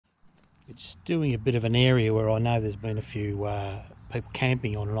It's doing a bit of an area where I know there's been a few people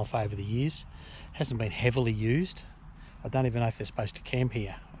camping on and off over the years. Hasn't been heavily used. I don't even know if they're supposed to camp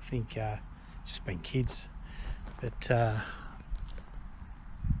here. I think it's just been kids. But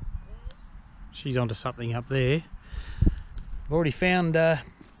she's onto something up there. I've already found a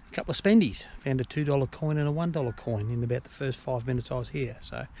couple of spendies. Found a $2 coin and a $1 coin in about the first 5 minutes I was here.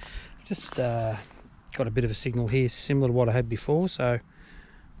 So just got a bit of a signal here similar to what I had before. So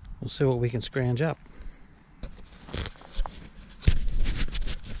we'll see what we can scrounge up.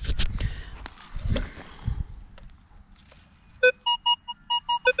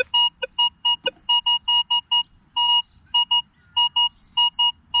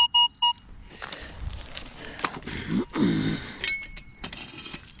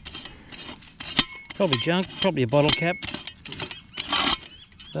 Probably junk, probably a bottle cap,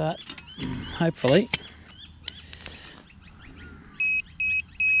 but hopefully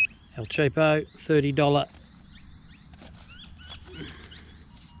El Cheapo, $30.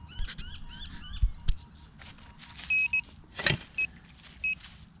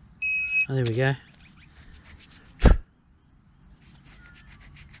 Oh, there we go.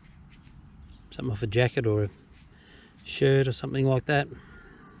 Something off a jacket or a shirt or something like that.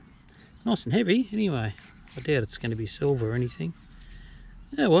 Nice and heavy anyway. I doubt it's going to be silver or anything.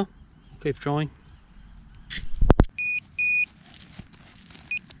 Yeah, well, I'll keep trying.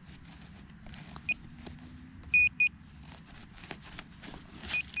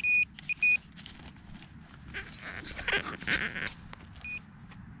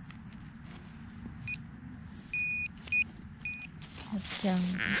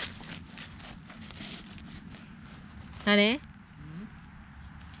 Honey?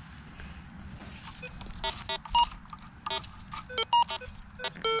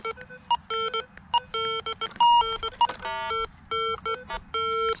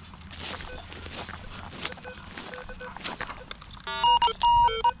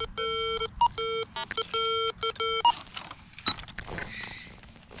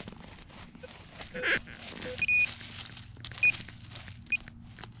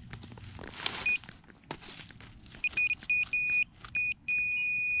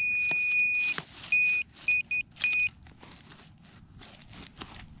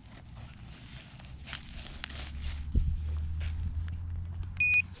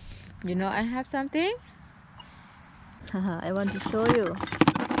 You know I have something? I want to show you.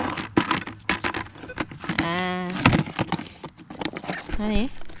 Honey,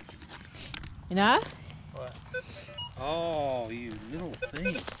 you know? What? Oh, you little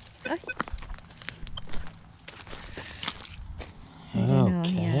thing. I don't know Okay.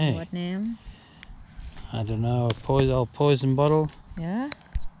 here what name. I don't know, a old poison bottle. Yeah?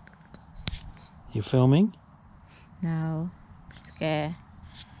 You filming? No, scared.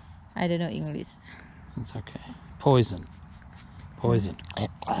 I don't know English. It's okay. Poison. Poison.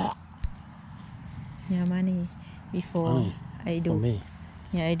 Yeah, money. Before Money. I do. For me.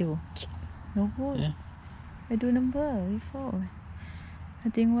 Yeah, I do. No good. Yeah. I do number before. I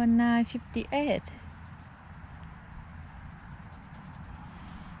think 1958.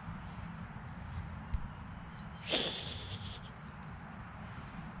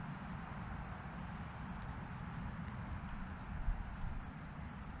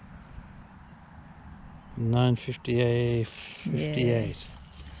 $9.58. 58.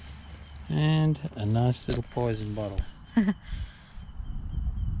 Yeah. And a nice little poison bottle.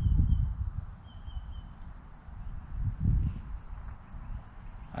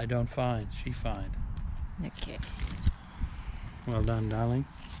 I don't find, she find. Okay. Well done, darling.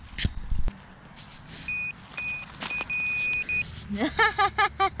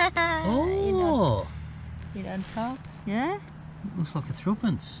 Oh! You don't talk? Yeah? Looks like a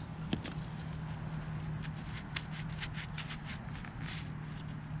threepence.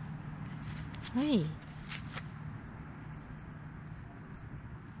 Hey.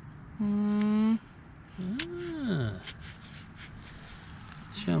 Ah.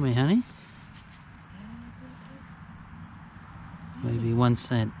 Show me, honey. Maybe 1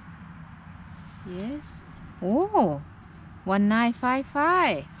 cent. Yes. Oh,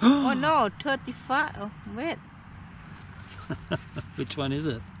 1955. Oh no, 35. Oh, wait. Which one is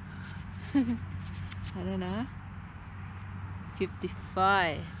it? I don't know.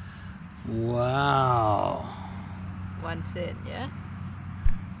 55. Wow. 1 cent, yeah?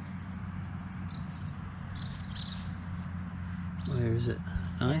 Where is it?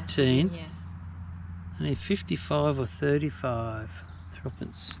 19. Yeah. Only 55 or 35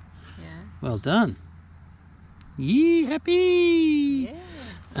 threepence. Yeah. Well done. Yee, happy!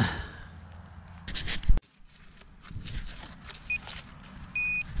 Yes.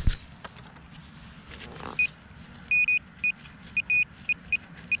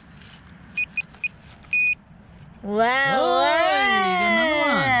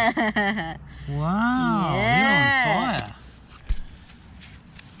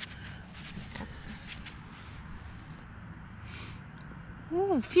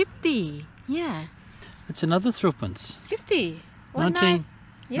 Oh, 50. Yeah. It's another threepence. 50.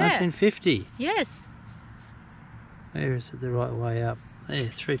 1950. Yes. Where is it the right way up? There,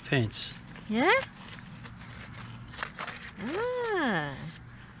 3 pence. Yeah? Ah.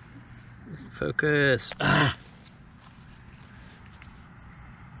 Focus. Ah.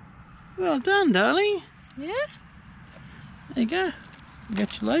 Well done, darling. Yeah? There you go.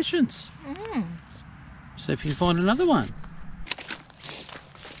 Congratulations. Mm. See if you can find another one.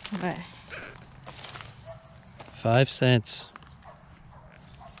 Right. 5 cents.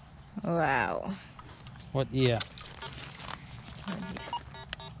 Wow. What year?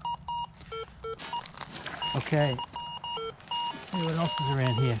 Okay. See what else is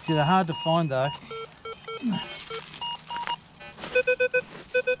around here. See, they're hard to find though.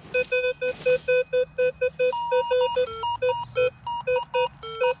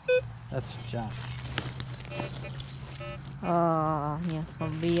 That's junk. Oh, yeah, for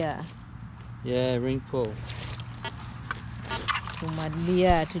beer. Yeah, ring pull. Too much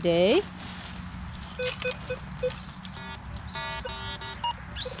beer today.